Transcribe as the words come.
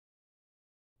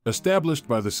Established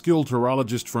by the skilled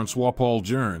horologist François-Paul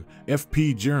Journe,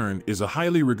 F.P. Journe is a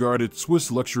highly regarded Swiss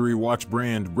luxury watch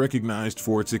brand recognized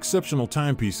for its exceptional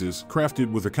timepieces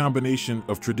crafted with a combination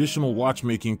of traditional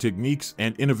watchmaking techniques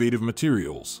and innovative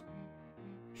materials.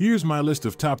 Here's my list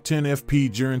of top 10 F.P.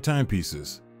 Journe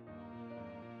timepieces.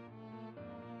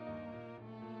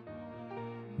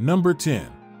 Number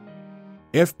 10.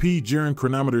 F.P. Journe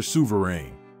Chronomètre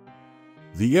Souverain.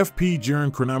 The F.P. Journe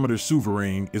Chronomètre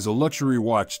Souverain is a luxury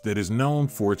watch that is known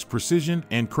for its precision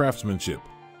and craftsmanship.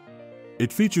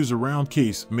 It features a round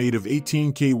case made of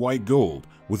 18K white gold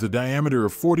with a diameter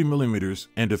of 40 mm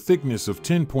and a thickness of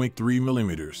 10.3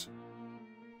 mm.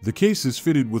 The case is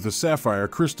fitted with a sapphire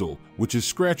crystal, which is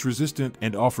scratch-resistant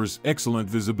and offers excellent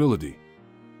visibility.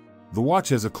 The watch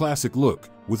has a classic look,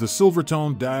 with a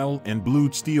silver-toned dial and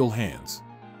blued steel hands.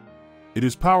 It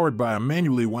is powered by a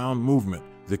manually wound movement,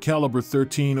 the caliber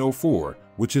 1304,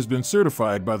 which has been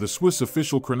certified by the Swiss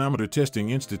Official Chronometer Testing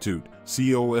Institute,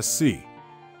 COSC.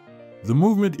 The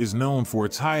movement is known for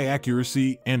its high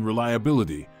accuracy and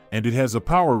reliability, and it has a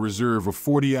power reserve of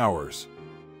 40 hours.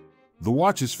 The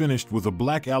watch is finished with a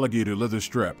black alligator leather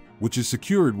strap, which is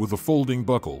secured with a folding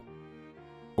buckle.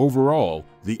 Overall,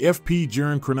 the F.P.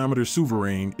 Journe Chronomètre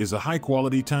Souverain is a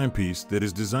high-quality timepiece that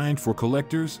is designed for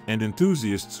collectors and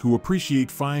enthusiasts who appreciate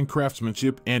fine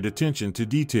craftsmanship and attention to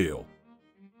detail.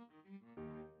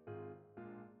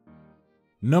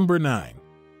 Number 9.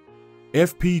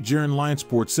 F.P. Journe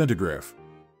Linesport Centigraphe.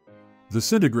 The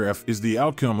Centigraphe is the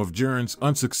outcome of Journe's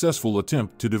unsuccessful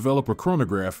attempt to develop a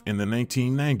chronograph in the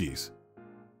 1990s.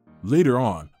 Later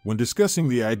on, when discussing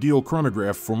the ideal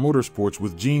chronograph for motorsports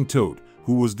with Jean Todt,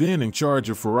 who was then in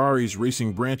charge of Ferrari's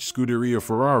racing branch Scuderia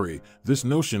Ferrari, this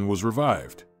notion was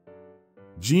revived.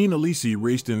 Jean Alesi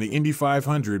raced in the Indy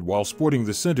 500 while sporting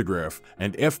the Centigraphe,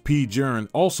 and F.P. Journe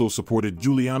also supported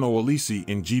Giuliano Alesi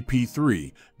in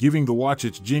GP3, giving the watch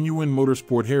its genuine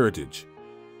motorsport heritage.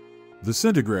 The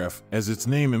Centigraphe, as its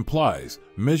name implies,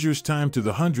 measures time to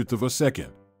the hundredth of a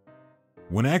second.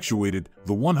 When actuated,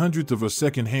 the 100th of a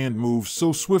second hand moves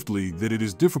so swiftly that it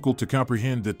is difficult to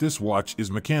comprehend that this watch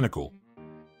is mechanical.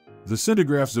 The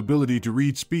Centigraphe's ability to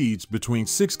read speeds between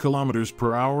 6 km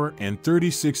per hour and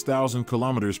 36,000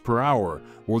 km per hour,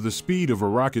 or the speed of a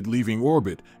rocket leaving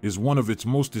orbit, is one of its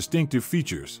most distinctive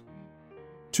features.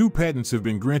 2 patents have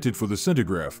been granted for the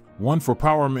Centigraphe, one for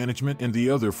power management and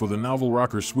the other for the novel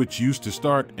rocker switch used to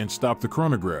start and stop the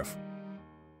chronograph.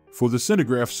 For the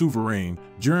Centigraphe Souverain,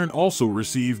 Journe also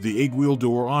received the Aiguille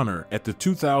d'Or honor at the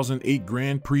 2008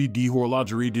 Grand Prix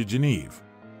d'Horlogerie de Genève.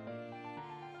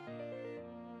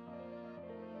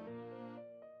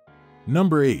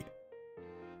 Number 8.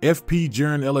 F.P.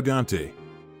 Journe Élégante.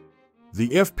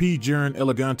 The F.P. Journe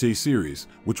Élégante series,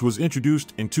 which was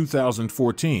introduced in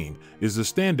 2014, is a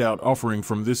standout offering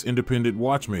from this independent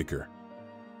watchmaker.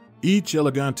 Each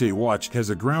Élégante watch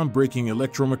has a groundbreaking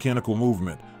electromechanical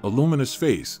movement, a luminous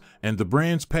face, and the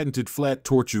brand's patented flat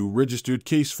torchu registered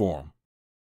case form.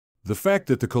 The fact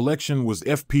that the collection was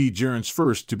F.P. Journe's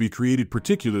first to be created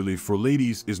particularly for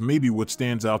ladies is maybe what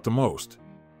stands out the most.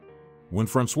 When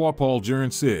François-Paul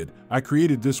Journe said, "I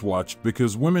created this watch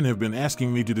because women have been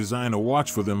asking me to design a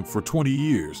watch for them for 20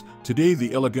 years, today the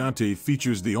Élégante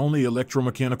features the only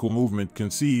electromechanical movement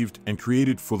conceived and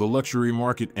created for the luxury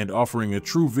market and offering a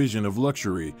true vision of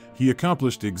luxury," he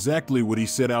accomplished exactly what he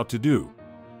set out to do.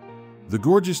 The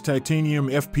gorgeous titanium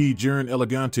F.P. Journe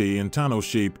Élégante in tonneau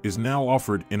shape is now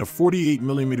offered in a 48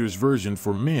 mm version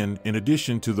for men in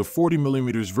addition to the 40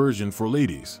 mm version for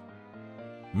ladies.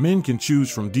 Men can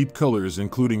choose from deep colors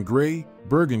including gray,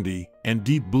 burgundy, and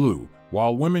deep blue,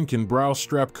 while women can browse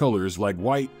strap colors like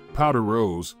white, powder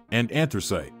rose, and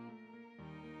anthracite.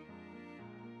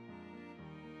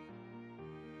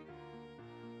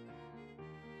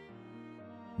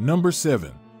 Number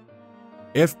 7.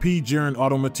 F.P. Journe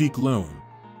Automatique Lune.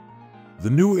 The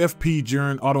new F.P.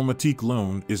 Journe Automatique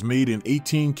Lune is made in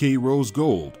 18K rose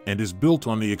gold and is built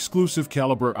on the exclusive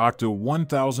caliber Octa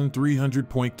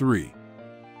 1300.3.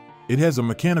 It has a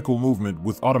mechanical movement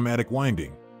with automatic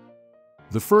winding.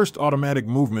 The first automatic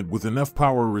movement with enough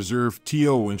power reserve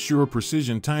to ensure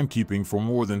precision timekeeping for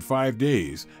more than 5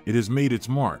 days, it has made its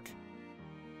mark.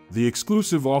 The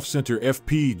exclusive off-center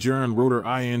F.P. Journe rotor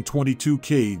IN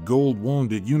 22K gold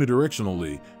wounded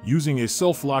unidirectionally, using a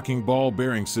self-locking ball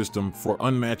bearing system for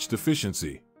unmatched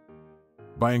efficiency.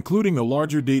 By including a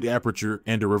larger date aperture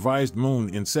and a revised moon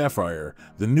in sapphire,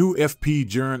 the new F.P.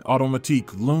 Journe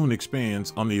Automatique Lune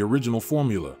expands on the original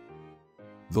formula.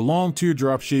 The long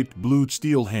teardrop-shaped blued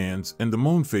steel hands and the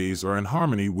moon phase are in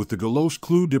harmony with the Galoche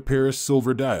Clou de Paris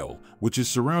silver dial, which is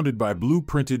surrounded by blue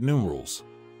printed numerals.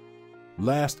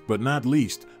 Last but not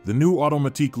least, the new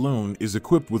Automatique Lune is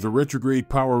equipped with a retrograde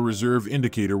power reserve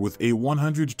indicator with a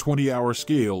 120-hour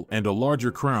scale and a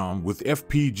larger crown with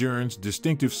F.P. Journe's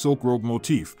distinctive silk robe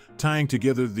motif, tying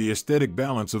together the aesthetic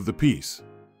balance of the piece.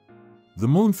 The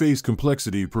moon phase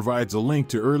complexity provides a link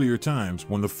to earlier times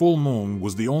when the full moon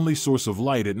was the only source of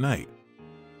light at night.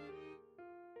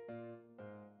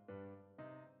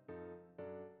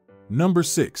 Number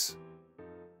 6.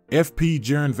 F.P.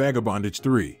 Journe Vagabondage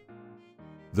 3.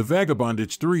 The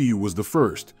Vagabondage 3 was the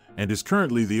first, and is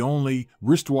currently the only,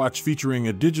 wristwatch featuring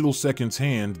a digital seconds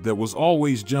hand that was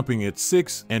always jumping at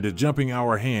 6 and a jumping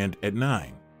hour hand at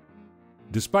 9.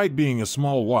 Despite being a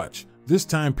small watch, this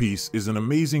timepiece is an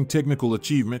amazing technical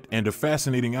achievement and a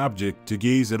fascinating object to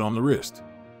gaze at on the wrist.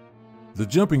 The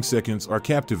jumping seconds are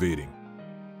captivating.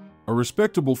 A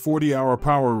respectable 40-hour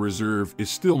power reserve is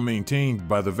still maintained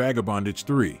by the Vagabondage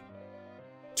 3.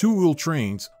 Two wheel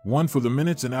trains, one for the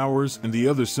minutes and hours and the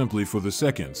other simply for the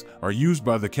seconds, are used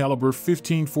by the caliber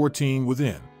 1514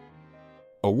 within.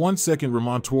 A 1-second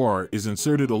remontoire is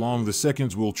inserted along the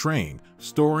seconds wheel train,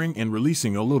 storing and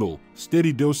releasing a little,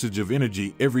 steady dosage of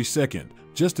energy every second,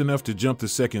 just enough to jump the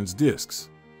seconds discs.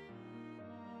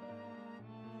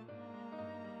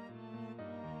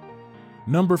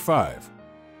 Number 5.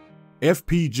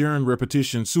 F.P. Journe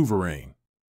Répétition Souverain.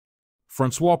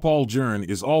 François-Paul Journe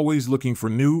is always looking for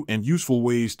new and useful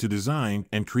ways to design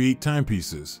and create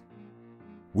timepieces.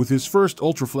 With his first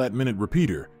ultra-flat minute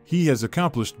repeater, he has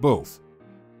accomplished both.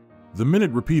 The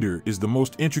minute repeater is the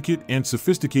most intricate and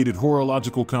sophisticated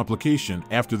horological complication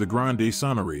after the Grande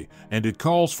Sonnerie, and it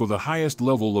calls for the highest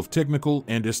level of technical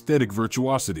and aesthetic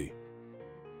virtuosity.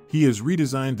 He has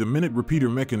redesigned the minute repeater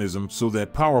mechanism so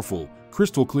that powerful,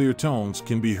 crystal-clear tones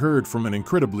can be heard from an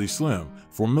incredibly slim,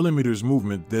 4mm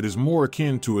movement that is more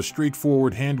akin to a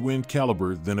straightforward hand-wind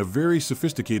caliber than a very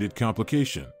sophisticated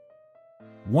complication.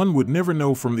 One would never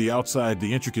know from the outside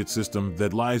the intricate system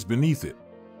that lies beneath it.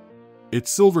 Its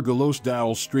silver galoche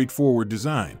dial's straightforward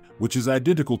design, which is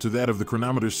identical to that of the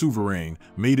chronometer Souverain,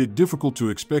 made it difficult to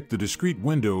expect the discrete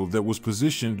window that was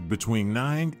positioned between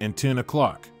 9 and 10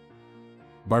 o'clock.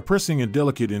 By pressing a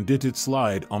delicate indented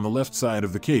slide on the left side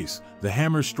of the case, the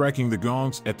hammer striking the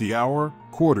gongs at the hour,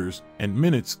 quarters, and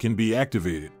minutes can be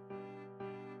activated.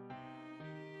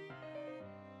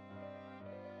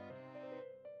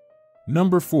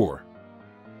 Number 4.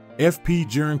 F.P.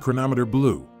 Journe Chronomètre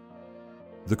Bleu.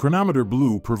 The Chronomètre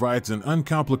Bleu provides an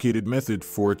uncomplicated method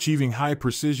for achieving high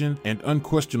precision and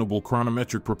unquestionable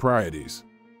chronometric proprieties.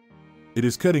 It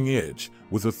is cutting-edge,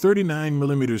 with a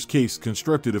 39mm case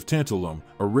constructed of tantalum,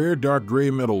 a rare dark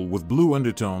gray metal with blue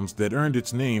undertones that earned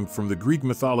its name from the Greek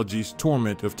mythology's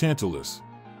torment of Tantalus.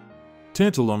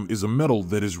 Tantalum is a metal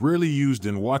that is rarely used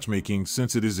in watchmaking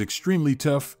since it is extremely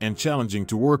tough and challenging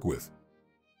to work with.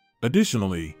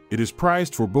 Additionally, it is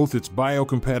prized for both its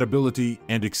biocompatibility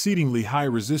and exceedingly high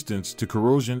resistance to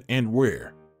corrosion and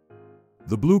wear.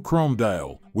 The blue chrome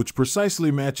dial, which precisely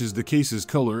matches the case's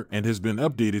color and has been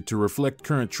updated to reflect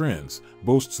current trends,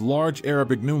 boasts large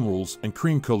Arabic numerals and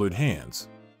cream-colored hands.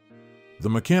 The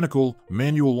mechanical,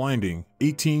 manual winding,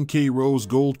 18K rose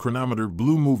gold chronometer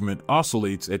Bleu movement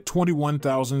oscillates at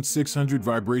 21,600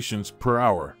 vibrations per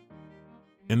hour.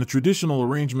 In the traditional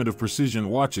arrangement of precision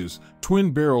watches,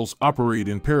 twin barrels operate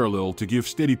in parallel to give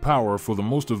steady power for the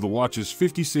most of the watch's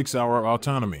 56-hour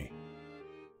autonomy.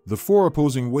 The 4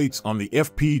 opposing weights on the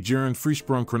F.P. Journe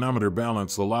freesprung chronometer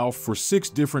balance allow for 6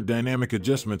 different dynamic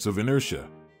adjustments of inertia.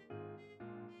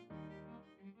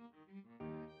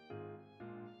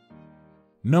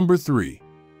 Number 3.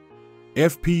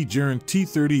 F.P. Journe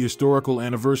T30 Historical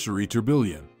Anniversary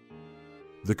Tourbillon.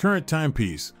 The current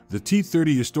timepiece, the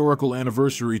T30 Historical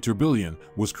Anniversary Tourbillon,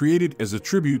 was created as a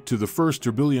tribute to the first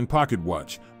tourbillon pocket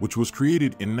watch, which was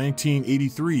created in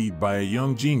 1983 by a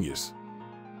young genius.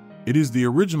 It is the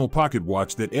original pocket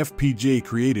watch that FPJ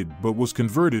created but was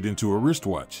converted into a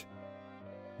wristwatch.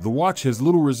 The watch has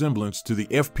little resemblance to the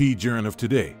F.P. Journe of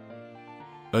today.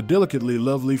 A delicately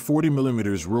lovely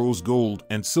 40mm rose gold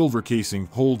and silver casing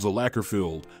holds a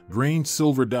lacquer-filled, grained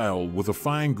silver dial with a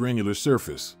fine granular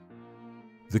surface.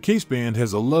 The caseband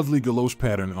has a lovely galoche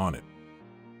pattern on it.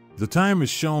 The time is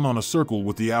shown on a circle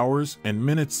with the hours and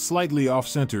minutes slightly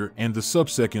off-center and the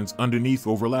subseconds underneath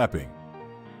overlapping.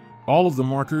 All of the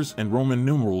markers and Roman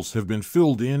numerals have been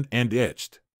filled in and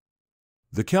etched.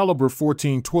 The caliber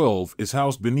 1412 is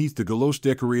housed beneath the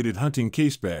galoche-decorated hunting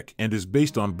caseback and is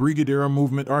based on Brigade-era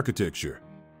movement architecture.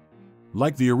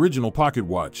 Like the original pocket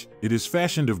watch, it is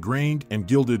fashioned of grained and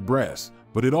gilded brass,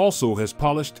 but it also has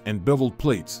polished and beveled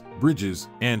plates, bridges,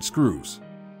 and screws.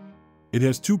 It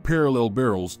has 2 parallel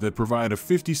barrels that provide a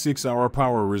 56-hour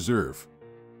power reserve.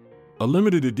 A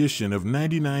limited edition of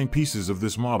 99 pieces of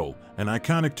this model, an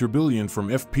iconic tourbillon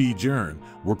from F.P. Journe,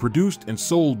 were produced and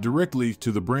sold directly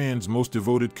to the brand's most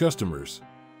devoted customers.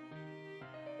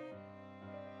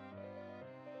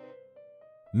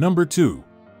 Number 2.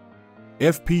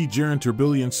 F.P. Journe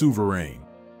Tourbillon Souverain.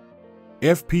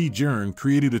 F.P. Journe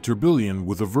created a tourbillon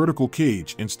with a vertical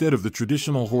cage instead of the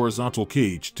traditional horizontal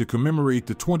cage to commemorate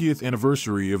the 20th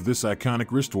anniversary of this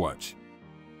iconic wristwatch.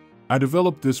 I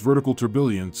developed this vertical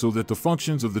tourbillon so that the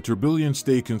functions of the tourbillon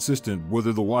stay consistent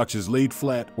whether the watch is laid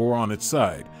flat or on its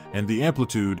side, and the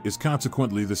amplitude is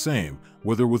consequently the same,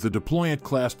 whether with a deployant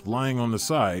clasp lying on the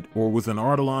side or with an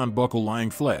Artelon buckle lying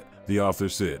flat, the author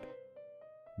said.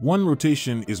 One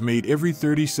rotation is made every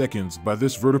 30 seconds by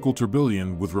this vertical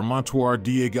tourbillon with remontoir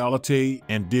d'égalité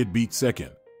and deadbeat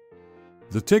second.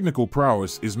 The technical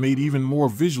prowess is made even more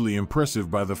visually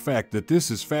impressive by the fact that this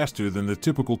is faster than the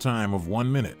typical time of 1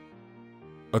 minute.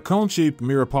 A cone-shaped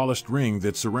mirror-polished ring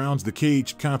that surrounds the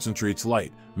cage concentrates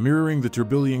light, mirroring the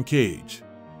tourbillon cage.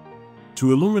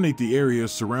 To illuminate the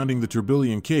areas surrounding the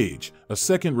tourbillon cage, a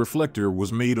second reflector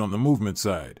was made on the movement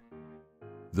side.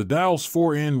 The dial's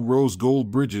 4N rose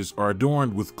gold bridges are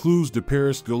adorned with Clous de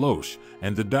Paris galoche,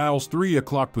 and the dial's 3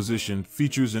 o'clock position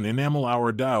features an enamel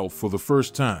hour dial for the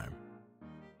first time.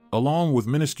 Along with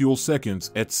minuscule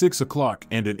seconds at 6 o'clock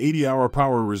and an 80-hour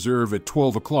power reserve at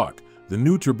 12 o'clock, the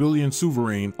new tourbillon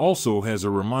Souverain also has a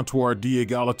remontoir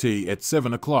d'égalité at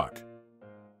 7 o'clock.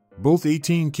 Both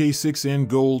 18K6N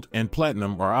gold and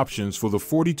platinum are options for the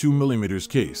 42mm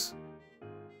case.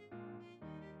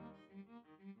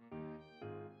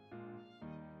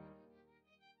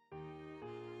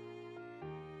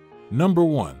 Number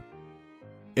 1.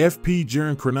 F.P.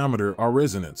 Journe Chronomètre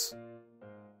Résonance.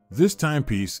 This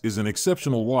timepiece is an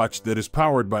exceptional watch that is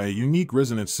powered by a unique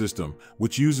resonance system,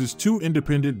 which uses two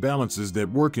independent balances that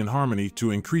work in harmony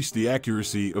to increase the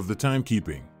accuracy of the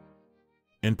timekeeping.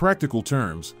 In practical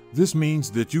terms, this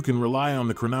means that you can rely on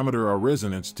the Chronomètre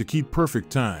Résonance to keep perfect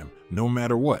time, no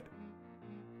matter what.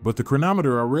 But the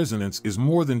Chronomètre Résonance is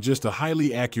more than just a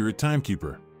highly accurate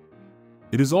timekeeper.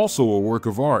 It is also a work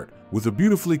of art, with a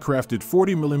beautifully crafted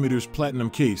 40mm platinum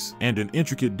case and an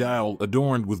intricate dial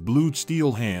adorned with blued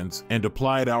steel hands and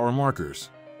applied hour markers.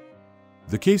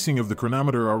 The casing of the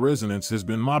Chronomètre Résonance has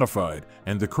been modified,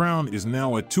 and the crown is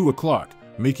now at 2 o'clock,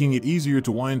 making it easier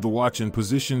to wind the watch in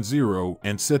position 0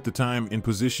 and set the time in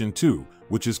position 2,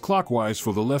 which is clockwise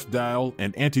for the left dial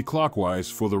and anti-clockwise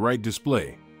for the right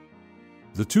display.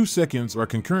 The 2 seconds are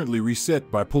concurrently reset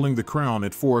by pulling the crown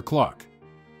at 4 o'clock.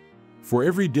 For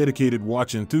every dedicated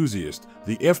watch enthusiast,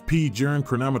 the F.P. Journe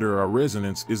Chronomètre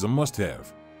Résonance is a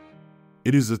must-have.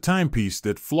 It is a timepiece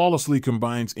that flawlessly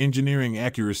combines engineering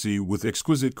accuracy with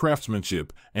exquisite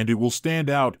craftsmanship, and it will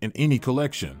stand out in any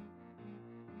collection.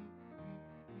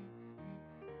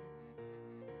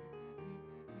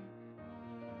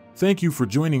 Thank you for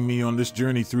joining me on this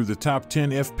journey through the top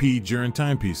 10 F.P. Journe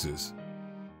timepieces.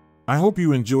 I hope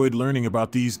you enjoyed learning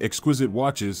about these exquisite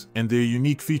watches and their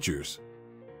unique features.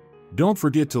 Don't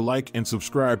forget to like and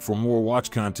subscribe for more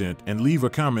watch content and leave a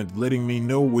comment letting me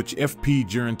know which F.P.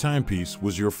 Journe timepiece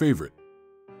was your favorite.